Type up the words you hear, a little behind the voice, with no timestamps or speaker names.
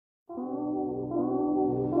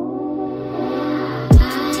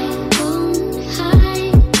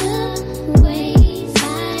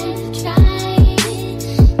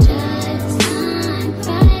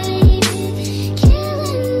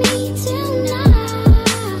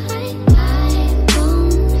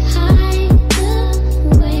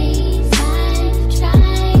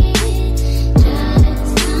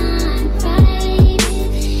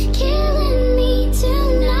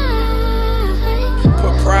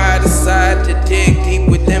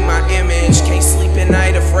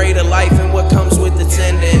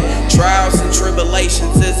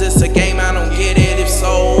Congratulations, is this a game? I don't get it. If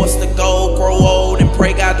so, what's the goal? Grow old and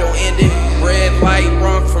pray God don't end it. Red light,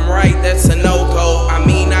 wrong from right, that's a no-go. I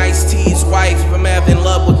mean Ice-T's wife, I'm having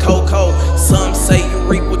love with Coco. Some say you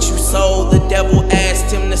reap what you sow. The devil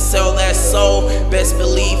asked him to sell that soul. Best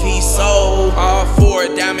believe he sold. All for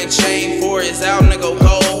a diamond chain, for his out, nigga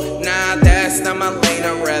gold. Nah, that's not my lane,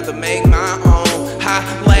 I'd rather make my own.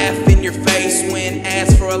 I laugh in your face when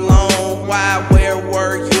asked for a loan. Why, where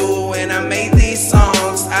were you when I made these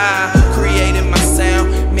songs? I created my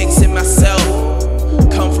sound, mixing myself.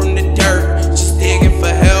 Come from the dirt, just digging for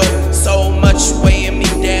help. So much weighing me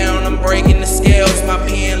down, I'm breaking the scales. My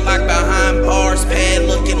pen locked behind bars, pad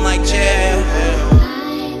looking like jail.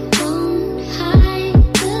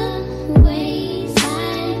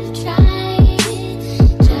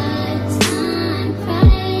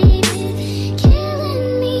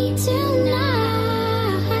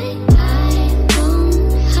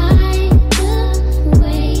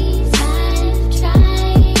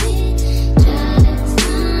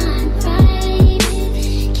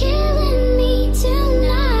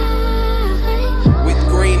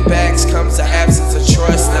 Comes the absence of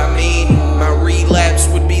trust. I mean, my relapse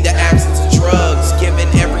would be the absence of drugs. Giving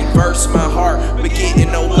every verse my heart, but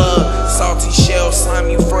getting no love. Salty shell, slime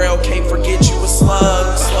you frail, can't forget you a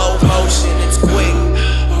slug. Slow motion, it's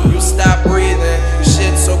quick, you stop breathing.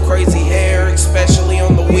 Shit so crazy here, especially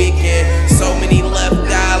on the weekend. So many left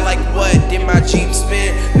eye, like what did my Jeep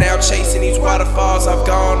spin? Now chasing these waterfalls, I've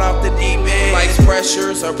gone off the deep end. Life's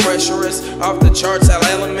pressures are pressurous, off the charts I'll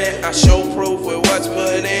element. I show proof with what's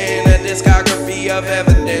put in. A discography of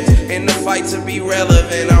evidence in the fight to be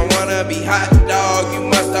relevant. I wanna be hot dog, you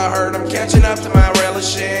must have heard I'm catching up to my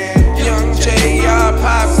relishing. Young J.R.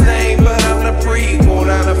 Pop's name, but I'm the prequel.